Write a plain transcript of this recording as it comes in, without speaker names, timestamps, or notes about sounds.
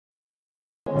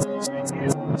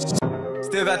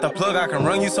Still got the plug, I can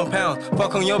run you some pounds.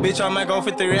 Fuck on your bitch, I might go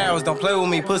for 3 hours. Don't play with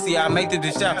me, pussy, I make the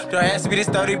dish out. Don't ask me this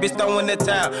 30, bitch, throwing the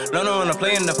towel. Learn on the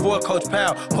play in the 4, Coach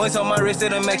Powell. Points on my wrist,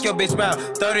 it'll make your bitch bow.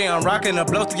 30, I'm rocking a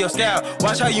blow through your scalp.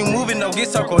 Watch how you moving, don't get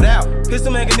circled out.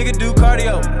 Pistol make a nigga do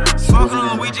cardio. Smoking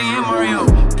on Luigi and Mario.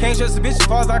 Can't trust a bitch as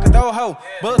far as I can throw a hoe.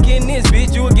 Buck in this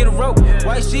bitch, you will get a rope.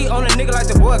 White sheet on a nigga like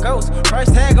the boy ghost.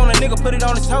 Price tag on a nigga, put it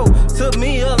on his toe. Took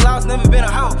me a loss, never been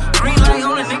a hoe. Green light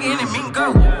on a nigga and it mean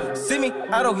go. See me,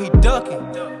 I know he ducking.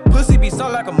 Pussy be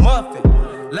soft like a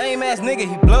muffin. Lame ass nigga,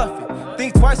 he bluffing.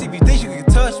 Think twice if you think you can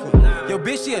touch me. Yo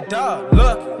bitch, she a dog,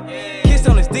 lucky. Kiss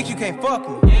on his dick, you can't fuck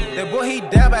me. That boy, he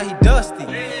down, but he dusty.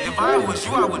 If I was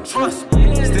you, I wouldn't trust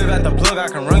me. Still got the plug, I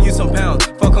can run you some pounds.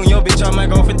 Fuck on your bitch, I might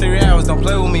go for 3 hours. Don't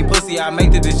play with me, pussy, I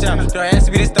make the dish out. Don't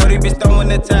ask me this 30, bitch, throwing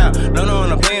the towel. Learn on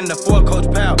the play in the 4, Coach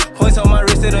Powell. Points on my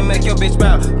wrist, it'll make your bitch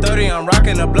bow. 30, I'm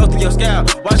rocking a blow through your scalp.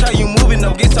 Watch how you moving,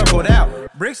 don't get circled out.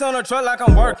 Bricks on the truck like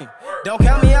I'm working. Don't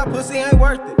count me out, pussy ain't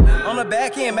worth it. On the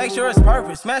back end, make sure it's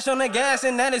perfect. Smash on the gas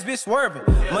and that is bitch swerving.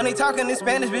 Money talking in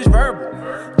Spanish, bitch verbal.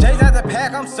 J's out the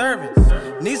pack, I'm serving.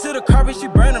 Knees to the carpet, she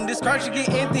burn them. This cart should get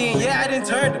empty and yeah, I done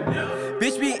turned them.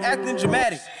 Bitch be acting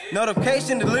dramatic.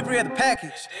 Notification, delivery of the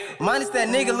package. Minus that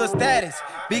nigga little status.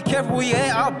 Be careful where you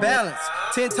at, all balance.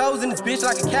 10 toes in this bitch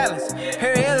like a callus.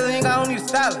 Hair nigga, I don't need a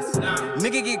stylist.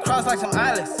 Nigga get crossed like some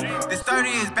eyelets. This 30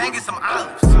 is banging some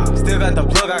olives. Still got the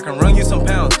plug, I can run you some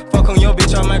pounds. Fuck on your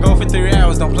bitch, I might go for 3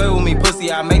 hours. Don't play with me,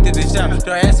 pussy, I make the dish out.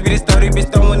 Don't ask me this 30,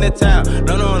 bitch, throwing the towel.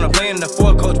 Learn on the play in the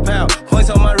 4, Coach Powell. Points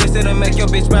on my wrist, it'll make your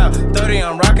bitch bow. 30,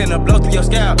 I'm rocking a blow through your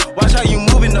scalp. Watch how you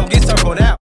moving, don't get circled out.